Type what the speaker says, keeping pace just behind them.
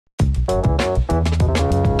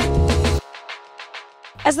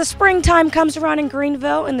As the springtime comes around in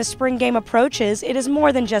Greenville and the spring game approaches, it is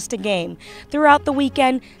more than just a game. Throughout the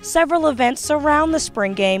weekend, several events surround the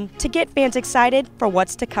spring game to get fans excited for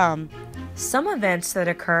what's to come. Some events that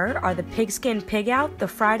occur are the Pigskin Pig Out the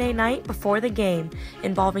Friday night before the game,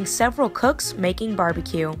 involving several cooks making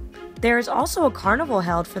barbecue. There is also a carnival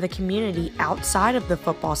held for the community outside of the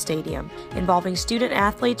football stadium, involving student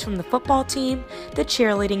athletes from the football team, the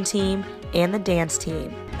cheerleading team, and the dance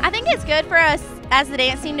team. I think it's good for us as the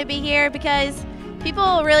dance team to be here because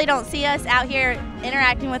people really don't see us out here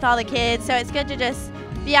interacting with all the kids, so it's good to just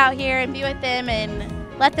be out here and be with them and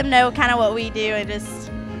let them know kind of what we do and just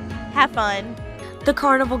have fun. The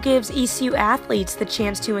carnival gives ECU athletes the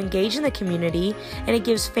chance to engage in the community, and it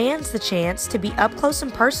gives fans the chance to be up close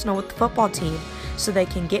and personal with the football team so they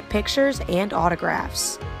can get pictures and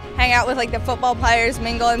autographs. Hang out with like the football players,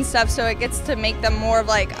 mingle and stuff, so it gets to make them more of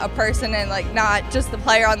like a person and like not just the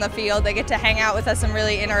player on the field. They get to hang out with us and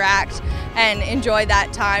really interact and enjoy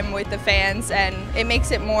that time with the fans, and it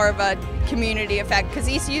makes it more of a community effect because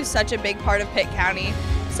ECU is such a big part of Pitt County,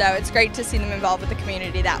 so it's great to see them involved with the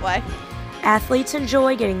community that way. Athletes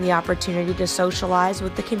enjoy getting the opportunity to socialize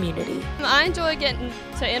with the community. I enjoy getting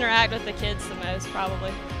to interact with the kids the most,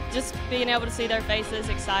 probably. Just being able to see their faces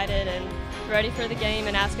excited and ready for the game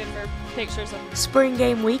and asking for pictures. Spring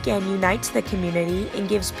game weekend unites the community and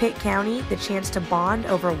gives Pitt County the chance to bond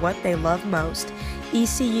over what they love most,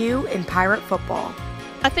 ECU and Pirate football.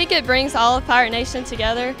 I think it brings all of Pirate Nation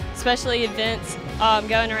together, especially events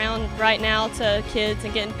going around right now to kids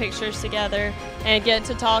and getting pictures together and getting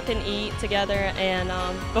to talk and eat together, and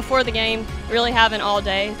before the game really having all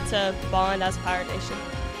day to bond as Pirate Nation.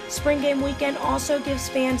 Spring game weekend also gives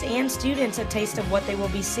fans and students a taste of what they will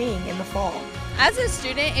be seeing in the fall. As a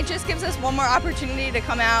student, it just gives us one more opportunity to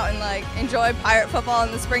come out and like enjoy Pirate football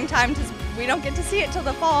in the springtime because we don't get to see it till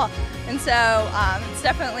the fall. And so it's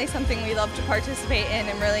definitely something we love to participate in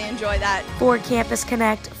and really enjoy that. For Campus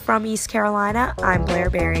Connect from East Carolina, I'm Blair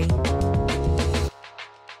Berry.